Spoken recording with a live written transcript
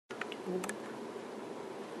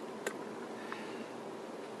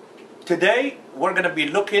Today we're going to be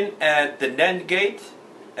looking at the NAND gate,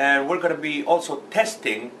 and we're going to be also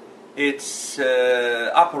testing its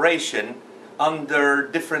operation under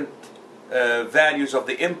different values of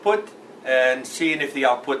the input and seeing if the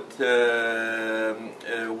output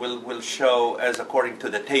will show as according to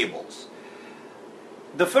the tables.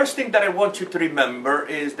 The first thing that I want you to remember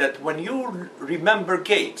is that when you remember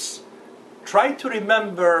gates, try to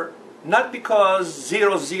remember not because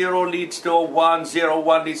 0, 0 leads to a 1, 0,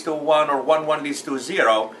 1 leads to a 1, or 1, 1 leads to a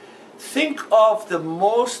 0. Think of the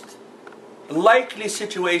most likely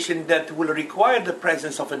situation that will require the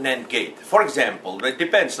presence of a NAND gate. For example, it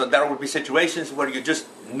depends. So there will be situations where you just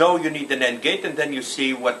know you need the NAND gate and then you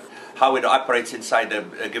see how it operates inside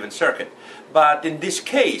a given circuit. But in this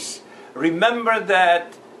case, remember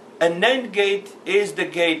that a NAND gate is the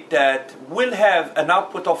gate that will have an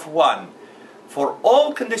output of 1 for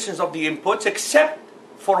all conditions of the inputs except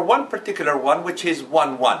for one particular one, which is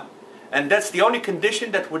 1, 1. And that's the only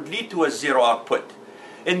condition that would lead to a 0 output.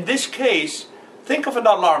 In this case, think of an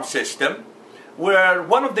alarm system where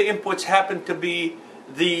one of the inputs happen to be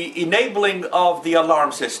the enabling of the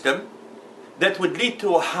alarm system that would lead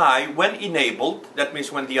to a high when enabled, that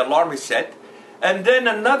means when the alarm is set, and then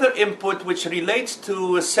another input which relates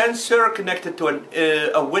to a sensor connected to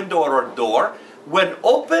a window or a door. When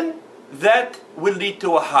open, that will lead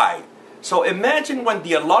to a high. So imagine when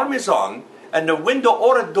the alarm is on and a window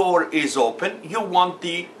or a door is open, you want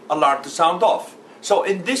the alarm to sound off. So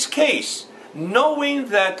in this case, knowing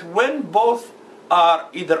that when both are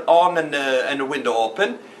either on and a window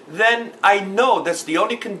open, then I know that's the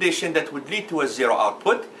only condition that would lead to a 0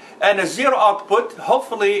 output. And a 0 output,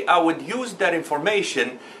 hopefully I would use that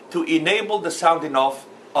information to enable the sounding off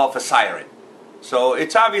of a siren. So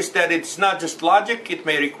it's obvious that it's not just logic, it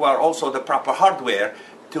may require also the proper hardware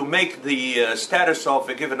to make the status of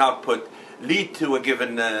a given output lead to a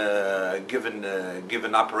given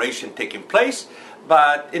operation taking place.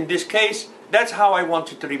 But in this case, that's how I want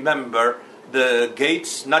you to remember the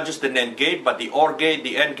gates, not just the NAND gate, but the OR gate,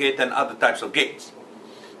 the AND gate, and other types of gates.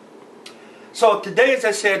 So today, as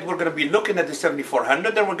I said, we're going to be looking at the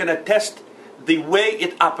 7400, and we're going to test the way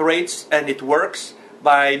it operates and it works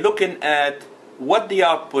by looking at what the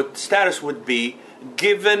output status would be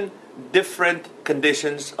given different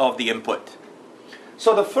conditions of the input.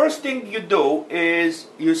 So the first thing you do is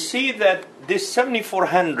you see that this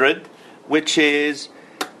 7400, which is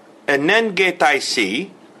a NAND gate IC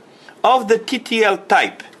of the TTL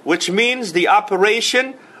type, which means the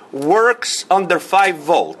operation works under 5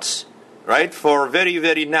 volts, right, for very,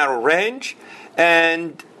 very narrow range,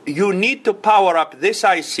 and you need to power up this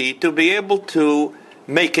IC to be able to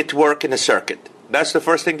make it work in a circuit. That's the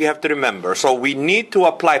first thing you have to remember. So we need to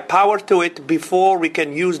apply power to it before we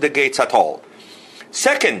can use the gates at all.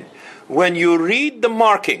 Second, when you read the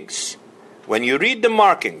markings,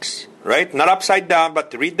 right, not upside down,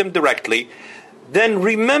 but read them directly, then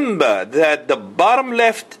remember that the bottom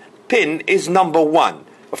left pin is number 1.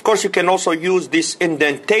 Of course, you can also use this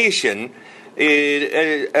indentation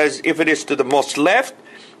as if it is to the most left.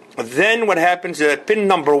 Then what happens is that pin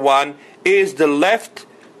number 1 is the left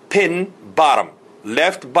pin bottom,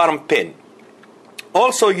 left bottom pin.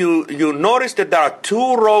 Also, you notice that there are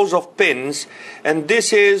 2 rows of pins, and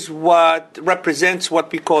this is what represents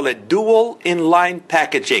what we call a dual inline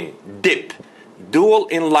packaging, DIP. Dual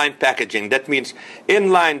inline packaging. That means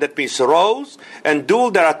inline, that means rows, and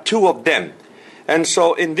dual, there are 2 of them. And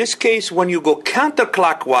so in this case, when you go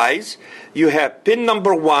counterclockwise, you have pin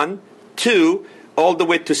number 1, 2, all the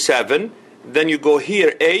way to 7. Then you go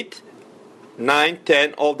here 8, 9,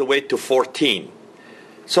 10, all the way to 14.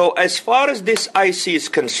 So as far as this IC is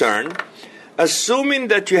concerned, assuming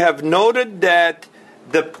that you have noted that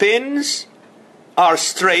the pins are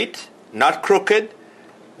straight, not crooked,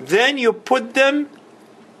 then you put them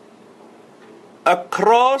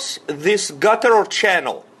across this gutter or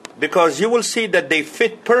channel, because you will see that they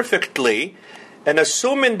fit perfectly. And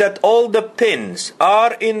assuming that all the pins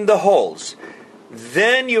are in the holes,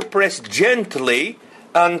 then you press gently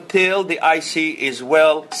until the IC is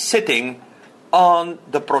well sitting on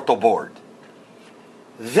the proto board.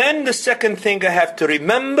 Then the second thing I have to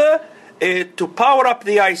remember is to power up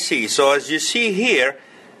the IC. So as you see here,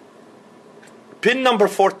 pin number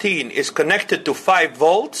 14 is connected to 5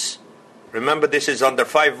 volts. Remember, this is under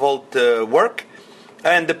 5 volt work.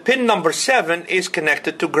 And the pin number 7 is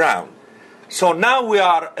connected to ground. So now we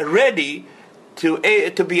are ready to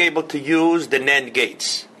be able to use the NAND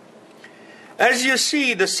gates. As you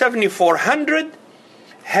see, the 7400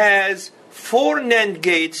 has 4 NAND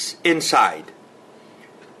gates inside.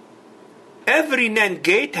 every NAND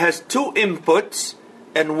gate has 2 inputs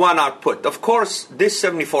and 1 output. Of course, this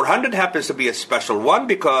 7400 happens to be a special one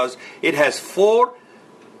because it has 4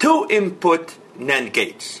 2-input NAND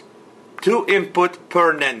gates. 2 input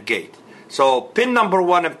per NAND gate. So pin number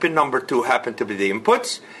 1 and pin number 2 happen to be the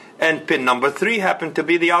inputs, and pin number 3 happen to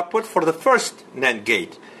be the output for the first NAND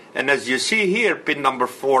gate. And as you see here, pin number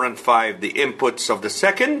 4 and 5, the inputs of the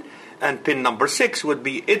second, and pin number 6 would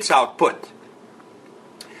be its output.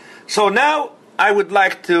 So now I would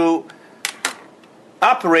like to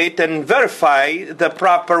operate and verify the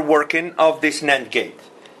proper working of this NAND gate.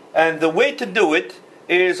 And the way to do it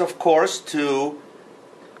is, of course, to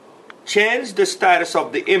change the status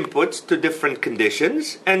of the inputs to different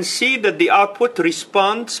conditions and see that the output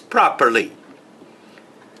responds properly.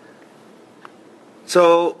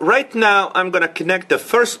 So right now I'm going to connect the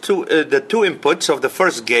first two inputs of the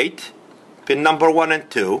first gate, pin number 1 and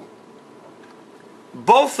 2,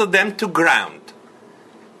 both of them to ground.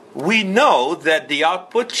 We know that the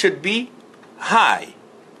output should be high.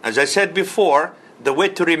 As I said before, the way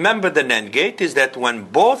to remember the NAND gate is that when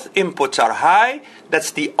both inputs are high,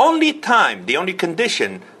 that's the only time, the only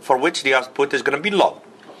condition for which the output is going to be low.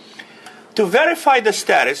 To verify the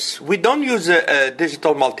status, we don't use a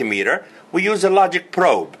digital multimeter, we use a logic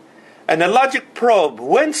probe. And a logic probe,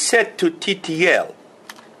 when set to TTL,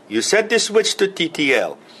 you set this switch to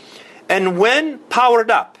TTL, and when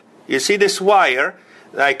powered up, you see this wire,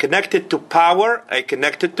 I connect it to power, I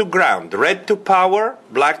connect it to ground, red to power,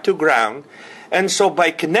 black to ground. And so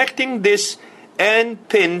by connecting this N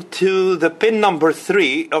pin to the pin number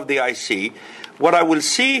 3 of the IC, what I will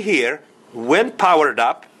see here, when powered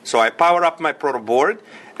up, so I power up my proto board,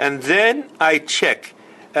 and then I check.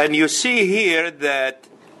 And you see here that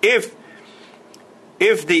if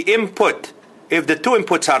the two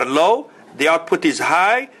inputs are low, the output is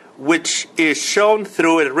high, which is shown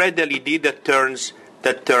through a red LED that turns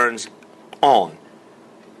on.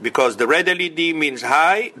 Because the red LED means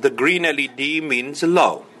high, the green LED means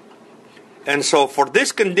low. And so for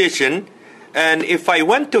this condition, and if I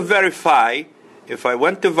went to verify, here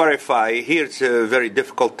it's very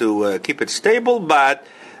difficult to keep it stable, but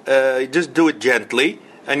just do it gently,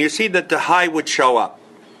 and you see that the high would show up.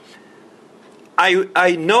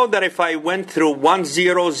 I know that if I went through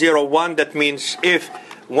 1001, that means if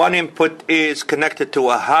one input is connected to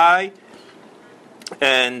a high,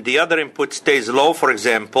 and the other input stays low, for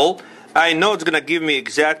example, I know it's going to give me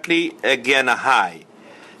exactly, again, a high.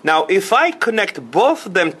 Now, if I connect both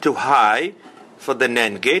of them to high for the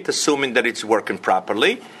NAND gate, assuming that it's working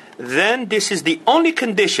properly, then this is the only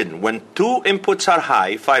condition. When 2 inputs are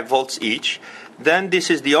high, 5 volts each, then this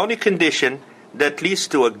is the only condition that leads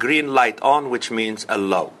to a green light on, which means a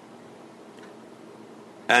low.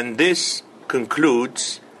 And this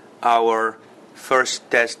concludes our first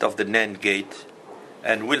test of the NAND gate.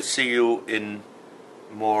 And we'll see you in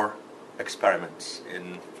more experiments,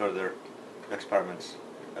 in further experiments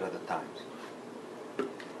at other times.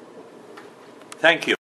 Thank you.